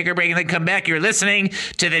 So we'll take our break and then come back. You're listening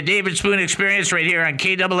to the David Spoon Experience right here on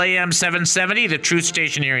KAAM 770, the truth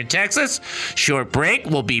station here in Texas. Short break.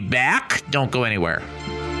 We'll be back. Don't go anywhere.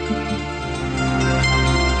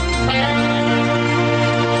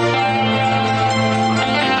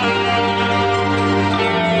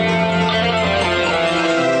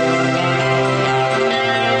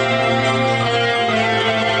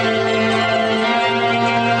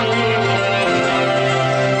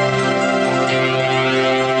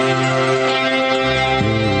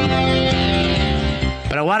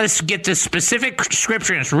 Us get this specific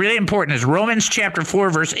scripture, and it's really important. It's Romans chapter 4,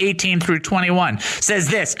 verse 18 through 21. Says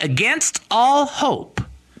this: against all hope,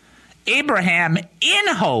 Abraham in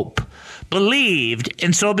hope believed,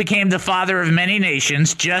 and so became the father of many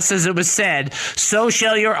nations, just as it was said, so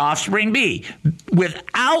shall your offspring be.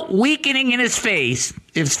 Without weakening in his faith,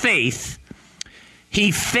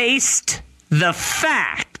 he faced the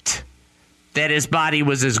fact that his body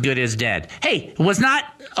was as good as dead. Hey, it was not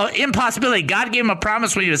an impossibility. God gave him a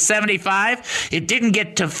promise when he was 75. It didn't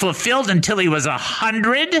get fulfilled until he was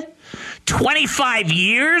 100. 25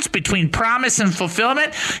 years between promise and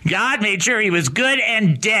fulfillment. God made sure he was good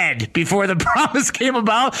and dead before the promise came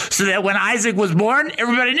about, so that when Isaac was born,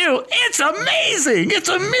 everybody knew it's amazing. It's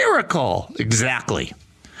a miracle. Exactly.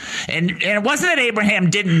 And it wasn't that Abraham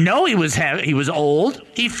didn't know he was old.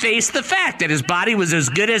 He faced the fact that his body was as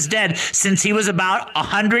good as dead since he was about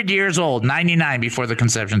 100 years old, 99 before the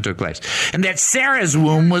conception took place. And that Sarah's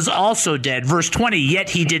womb was also dead. Verse 20, yet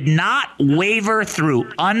he did not waver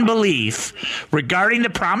through unbelief regarding the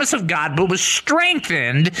promise of God, but was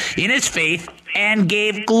strengthened in his faith and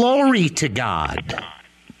gave glory to God,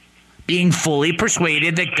 being fully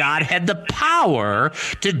persuaded that God had the power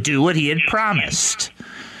to do what he had promised.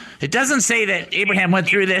 It doesn't say that Abraham went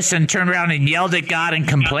through this and turned around and yelled at God and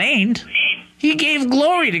complained. He gave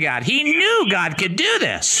glory to God. He knew God could do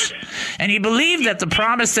this. And he believed that the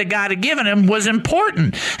promise that God had given him was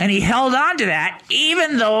important. And he held on to that,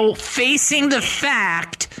 even though facing the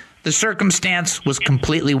fact the circumstance was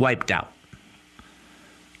completely wiped out.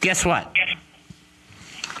 Guess what?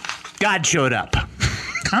 God showed up.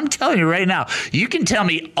 I'm telling you right now, you can tell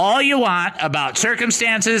me all you want about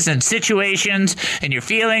circumstances and situations and your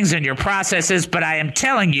feelings and your processes, but I am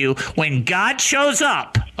telling you, when God shows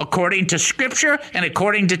up, according to Scripture and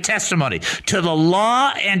according to testimony, to the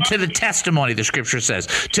law and to the testimony, the Scripture says,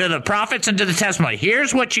 to the prophets and to the testimony,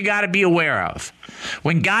 here's what you got to be aware of.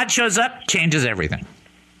 When God shows up, changes everything.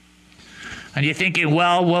 And you're thinking,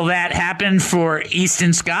 well, will that happen for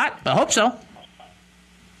Easton Scott? I hope so.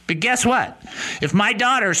 But guess what? If my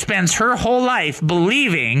daughter spends her whole life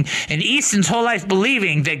believing, and Easton's whole life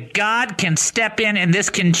believing that God can step in and this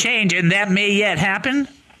can change, and that may yet happen,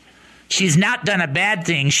 she's not done a bad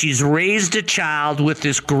thing. She's raised a child with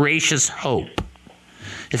this gracious hope.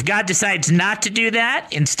 If God decides not to do that,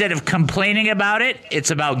 instead of complaining about it,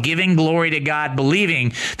 it's about giving glory to God,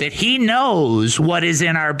 believing that he knows what is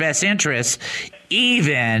in our best interests,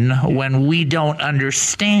 even when we don't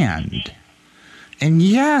understand. And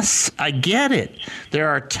yes, I get it. There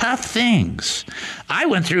are tough things. I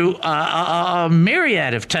went through a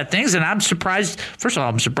myriad of tough things, and I'm surprised. First of all,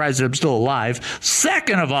 I'm surprised that I'm still alive.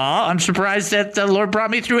 Second of all, I'm surprised that the Lord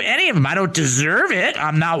brought me through any of them. I don't deserve it.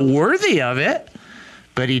 I'm not worthy of it.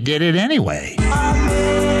 But he did it anyway. Amazing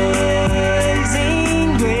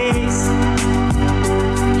grace,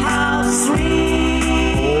 how sweet.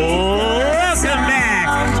 Welcome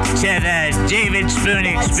back to the David Spoon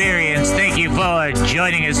Experience. Thank you for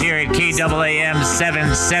joining us here at KAAM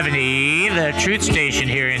 770, the truth station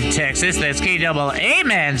here in Texas. That's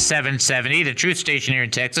KAAM 770, the truth station here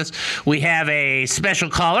in Texas. We have a special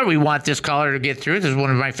caller. We want this caller to get through. This is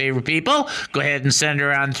one of my favorite people. Go ahead and send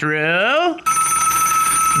her on through.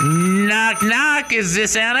 Knock, knock. Is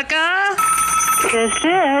this Annika? This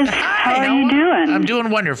is. How are you doing? I'm doing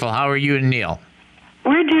wonderful. How are you and Neil?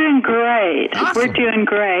 We're doing great. Awesome. We're doing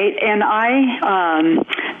great. And I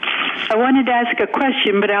wanted to ask a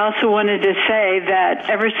question, but I also wanted to say that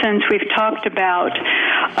ever since we've talked about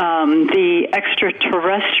the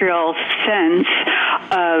extraterrestrial sense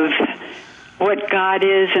of what God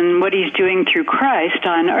is and what he's doing through Christ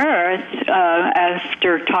on earth,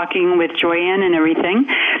 after talking with Joanne and everything,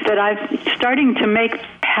 that I'm starting to make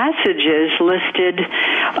passages listed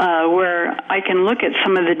where I can look at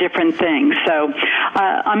some of the different things. So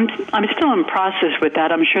I'm still in process with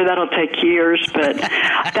that. I'm sure that'll take years, but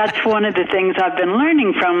that's one of the things I've been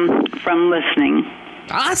learning from listening.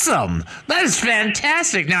 Awesome. That is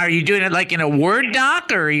fantastic. Now, are you doing it like in a Word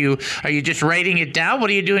doc, or are you just writing it down? What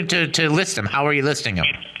are you doing to list them? How are you listing them?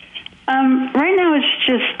 Right now it's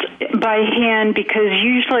just by hand, because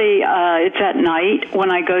usually it's at night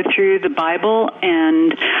when I go through the Bible,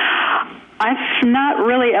 and I've not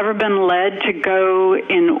really ever been led to go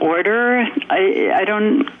in order. I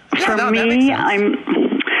don't. For me,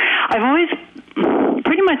 I've always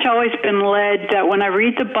pretty much always been led that when I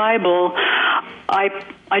read the Bible, I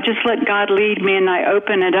just let God lead me, and I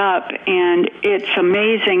open it up, and it's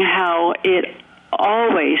amazing how it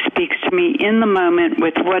always speaks to me in the moment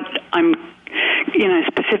with what I'm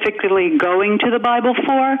specifically going to the Bible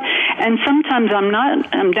for. And sometimes I'm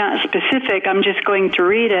not specific. I'm just going to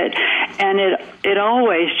read it, and it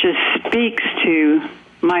always just speaks to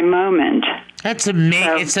my moment. That's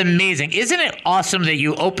amazing. It's amazing. Isn't it awesome that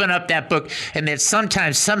you open up that book and that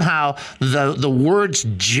sometimes somehow the words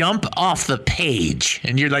jump off the page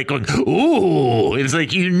and you're like going, ooh, it's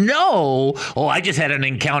like, I just had an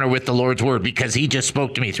encounter with the Lord's word because he just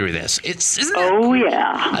spoke to me through this. Isn't that cool?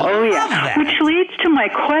 Yeah. Which leads to my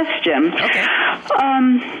question.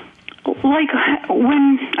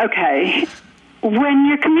 Okay. When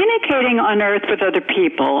you're communicating on earth with other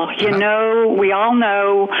people, we all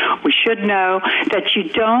know, we should know, that you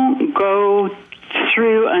don't go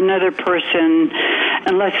through another person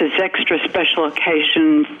unless it's extra special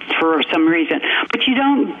occasion for some reason. But you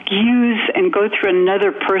don't use and go through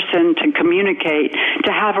another person to communicate,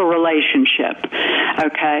 to have a relationship,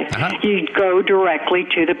 okay? You go directly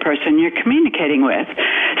to the person you're communicating with.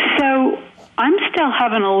 So I'm still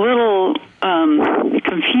having a little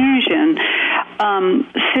confusion.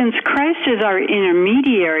 Since Christ is our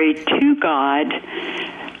intermediary to God,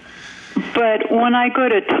 but when I go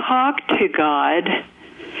to talk to God,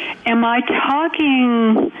 am I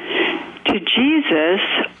talking to Jesus,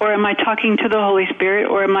 or am I talking to the Holy Spirit,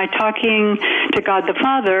 or am I talking to God the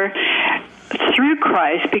Father through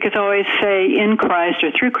Christ, because I always say in Christ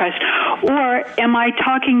or through Christ, or am I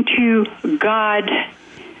talking to God,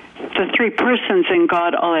 the three persons in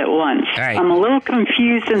God all at once? Right. I'm a little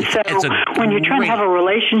confused, and so when you're trying to have a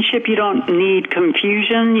relationship, you don't need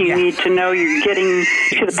confusion. You need to know you're getting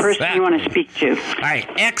to the person you want to speak to. All right,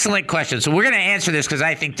 excellent question. So we're going to answer this because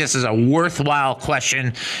I think this is a worthwhile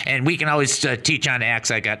question, and we can always teach on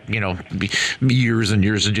Acts. I got, years and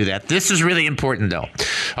years to do that. This is really important, though.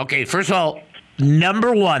 Okay, first of all,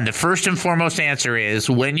 Number one, the first and foremost answer is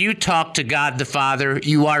when you talk to God the Father,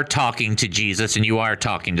 you are talking to Jesus and you are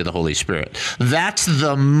talking to the Holy Spirit. That's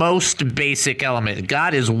the most basic element.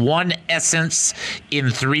 God is one essence in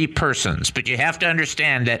three persons, but you have to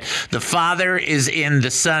understand that the Father is in the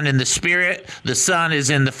Son and the Spirit, the Son is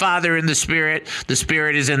in the Father and the Spirit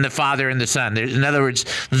is in the Father and the Son. In other words,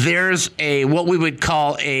 there's what we would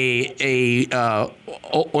call an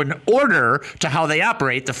order to how they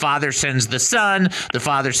operate. The Father sends the Son, the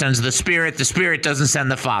Father sends the Spirit doesn't send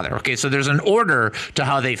the Father. Okay, so there's an order to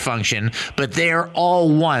how they function, but they're all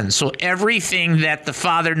one. So everything that the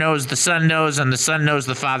Father knows, the Son knows, and the Son knows,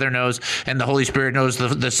 the Father knows, and the Holy Spirit knows,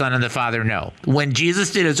 the Son and the Father know. When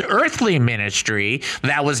Jesus did his earthly ministry,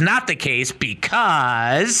 that was not the case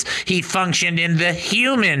because he functioned in the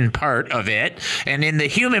human part of it, and in the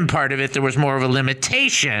human part of it, there was more of a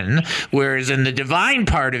limitation, whereas in the divine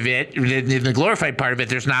part of it, in the glorified part of it,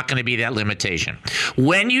 there's not going to be that limitation.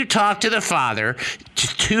 When you talk to the Father,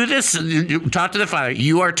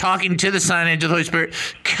 you are talking to the Son and to the Holy Spirit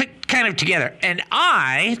kind of together. And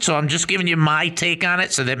so I'm just giving you my take on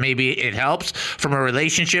it so that maybe it helps from a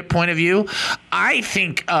relationship point of view. I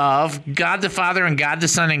think of God the Father and God the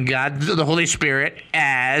Son and God the Holy Spirit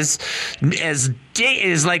as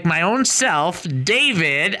like my own self.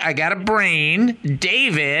 David, I got a brain.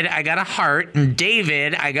 David, I got a heart. And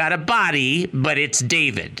David, I got a body, but it's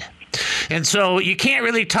David. And so you can't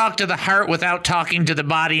really talk to the heart without talking to the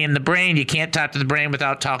body and the brain. You can't talk to the brain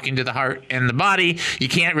without talking to the heart and the body. You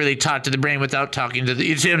can't really talk to the brain without talking to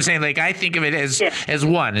you see what I'm saying? Like, I think of it as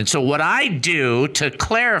one. And so what I do to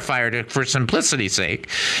clarify, or for simplicity's sake,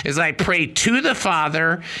 is I pray to the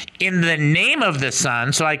Father in the name of the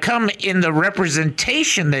Son. So I come in the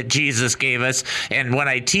representation that Jesus gave us. And when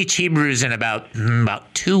I teach Hebrews in about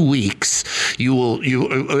 2 weeks, you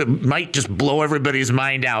might just blow everybody's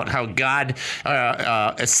mind out how God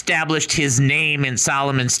established his name in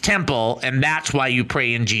Solomon's temple, and that's why you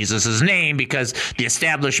pray in Jesus' name, because the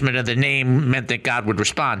establishment of the name meant that God would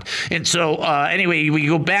respond. And so anyway, we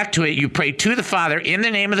go back to it. You pray to the Father in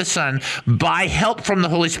the name of the Son by help from the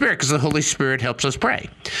Holy Spirit, because the Holy Spirit helps us pray.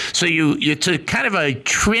 So it's a kind of a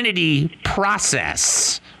Trinity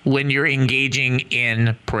process when you're engaging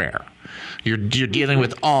in prayer. You're dealing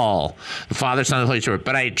with all, the Father, Son, and the Holy Spirit.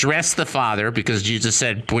 But I address the Father because Jesus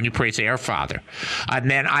said, when you pray, say, our Father. And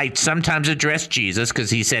then I sometimes address Jesus because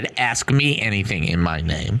he said, ask me anything in my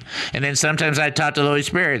name. And then sometimes I talk to the Holy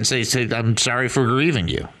Spirit and say, I'm sorry for grieving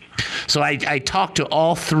you. So I talk to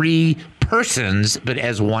all three persons, but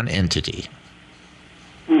as one entity.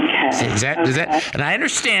 Does that? And I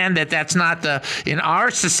understand that that's not in our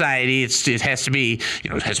society. It has to be,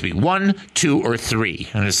 it has to be 1, 2, or 3.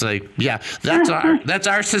 And it's like, yeah, that's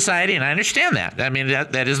our society, and I understand that. I mean,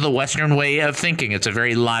 that is the Western way of thinking. It's a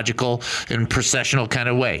very logical and processional kind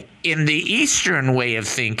of way. In the Eastern way of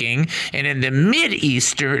thinking, and in the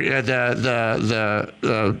Mid-Eastern,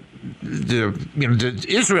 the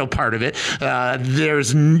Israel part of it,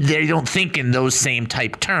 they don't think in those same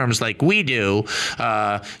type terms like we do.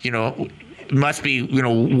 Must be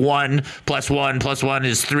 1 plus 1 plus 1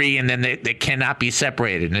 is 3, and then they cannot be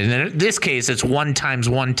separated. And in this case, it's 1 times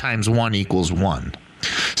 1 times 1 equals 1.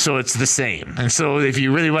 So it's the same. And so if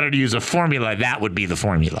you really wanted to use a formula, that would be the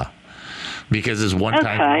formula. Because it's 1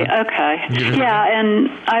 time. Okay. Yeah,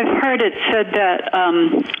 and I've heard it said that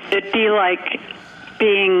it'd be like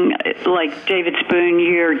being like David Spoon.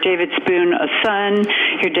 You're David Spoon, a son.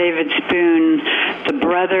 You're David Spoon, the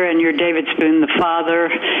brother, and you're David Spoon, the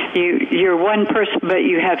father. You're one person, but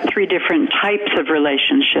you have 3 different types of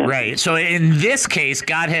relationships. Right. So in this case,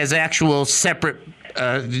 God has actual separate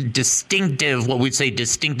distinctive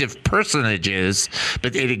personages,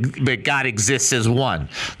 but God exists as one.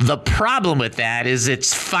 The problem with that is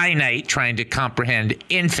it's finite trying to comprehend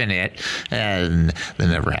infinite, and that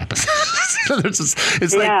never happens.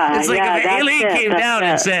 It's like if an alien came down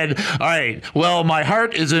and said, all right, well, my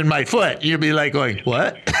heart is in my foot, you'd be like going,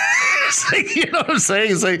 what? It's like, you know what I'm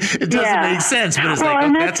saying? It's like, it doesn't make sense, but it's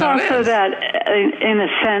that's how it is. Also that, in a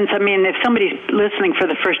sense, I mean, if somebody's listening for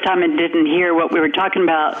the first time and didn't hear what we were talking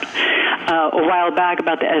about a while back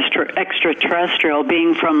about the extraterrestrial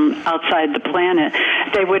being from outside the planet,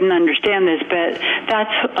 they wouldn't understand this, but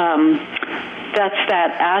that's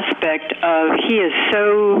that aspect of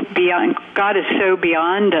God is so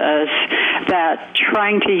beyond us that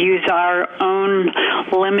trying to use our own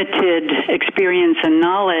limited experience and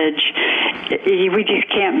knowledge, we just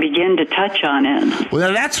can't begin to touch on it.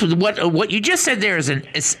 Well, that's what you just said there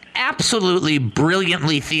is absolutely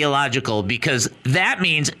brilliantly theological, because that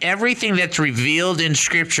means everything that's revealed in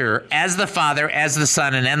Scripture as the Father, as the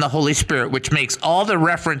Son, and then the Holy Spirit, which makes all the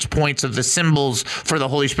reference points of the symbols for the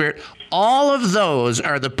Holy Spirit, all of those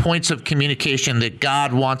are the points of communication that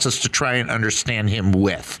God wants us to try and understand him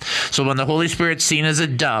with. So when the Holy Spirit's seen as a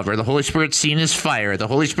dove, or the Holy Spirit's seen as fire, the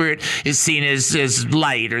Holy Spirit is seen as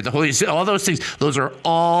light, or the Holy Spirit, all those things, those are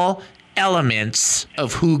all elements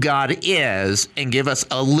of who God is, and give us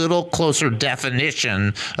a little closer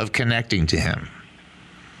definition of connecting to him.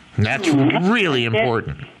 And that's really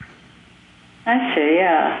important. I see,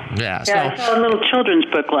 yeah. Yeah. I saw a little children's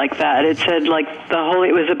book like that. It said, like,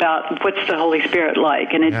 it was about what's the Holy Spirit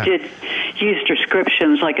like, and it did use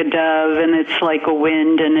descriptions like a dove, and it's like a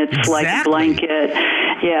wind, and it's like a blanket.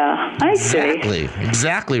 Yeah, I see.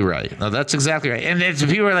 Exactly right. No, that's exactly right. And if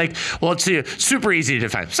people are like, well, it's super easy to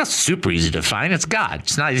define. It's not super easy to define. It's God.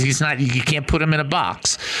 It's not. He's not. You can't put him in a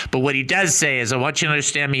box. But what he does say is, I want you to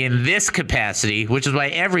understand me in this capacity, which is why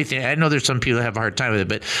everything. I know there's some people that have a hard time with it,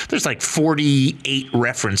 but there's like 48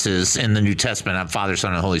 references in the New Testament on Father,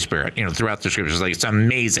 Son, and Holy Spirit, throughout the Scriptures. Like, it's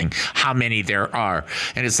amazing how many there are.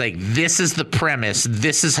 And it's like, this is the premise.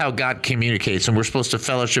 This is how God communicates. And we're supposed to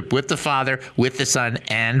fellowship with the Father, with the Son,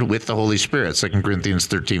 and with the Holy Spirit. 2 Corinthians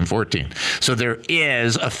 13:14. So there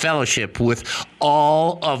is a fellowship with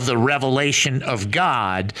all of the revelation of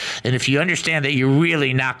God. And if you understand that you're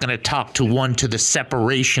really not going to talk to one to the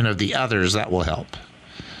separation of the others, that will help.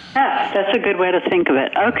 Yeah, that's a good way to think of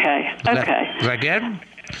it. Okay. Is that good?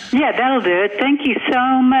 Yeah, that'll do it. Thank you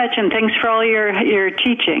so much, and thanks for all your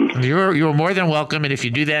teaching. You're more than welcome, and if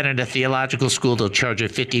you do that in a theological school, they'll charge you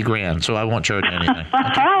 $50,000, so I won't charge you anything.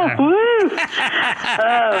 Okay. Woo!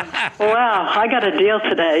 Wow, I got a deal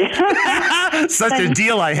today. Such a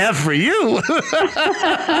deal I have for you.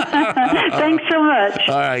 Thanks so much.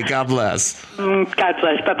 All right, God bless. God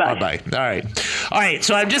bless. Bye-bye. Bye-bye. All right,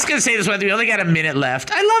 so I'm just going to say this one. We only got a minute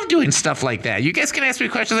left. I love doing stuff like that. You guys can ask me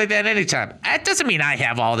questions like that anytime. That doesn't mean I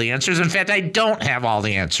have all the answers. In fact, I don't have all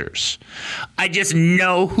the answers. I just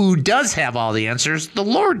know who does have all the answers. The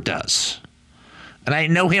Lord does. And I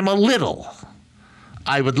know him a little.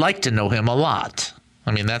 I would like to know him a lot. I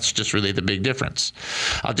mean, that's just really the big difference.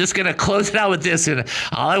 I'm just going to close it out with this. And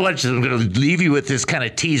all I want you, I'm going to leave you with this kind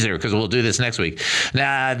of teaser, because we'll do this next week.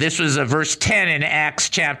 Now, this was verse 10 in Acts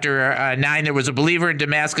chapter 9. There was a believer in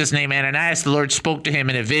Damascus named Ananias. The Lord spoke to him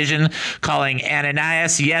in a vision, calling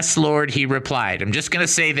Ananias. Yes, Lord, he replied. I'm just going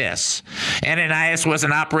to say this. Ananias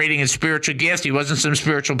wasn't operating in spiritual gifts. He wasn't some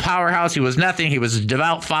spiritual powerhouse. He was nothing. He was a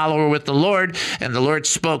devout follower with the Lord, and the Lord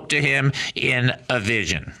spoke to him in a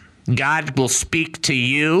vision. God will speak to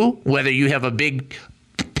you, whether you have a big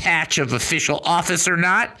patch of official office or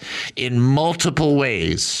not, in multiple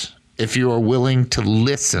ways, if you are willing to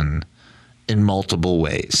listen in multiple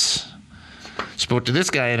ways. Spoke to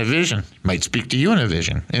this guy in a vision. Might speak to you in a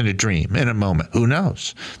vision, in a dream, in a moment. Who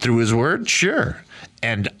knows? Through his word? Sure.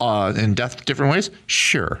 And in different ways?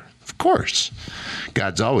 Sure. Of course.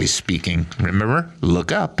 God's always speaking. Remember?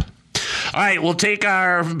 Look up. All right, we'll take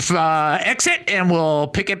our exit, and we'll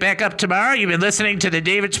pick it back up tomorrow. You've been listening to the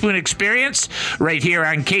David Spoon Experience right here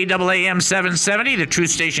on KAAM 770, the truth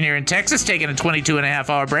station here in Texas, taking a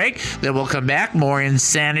 22-and-a-half-hour break. Then we'll come back. More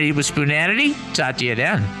Insanity with Spoonanity. Talk to you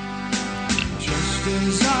then. Just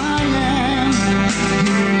as I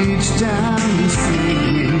am, he reached down and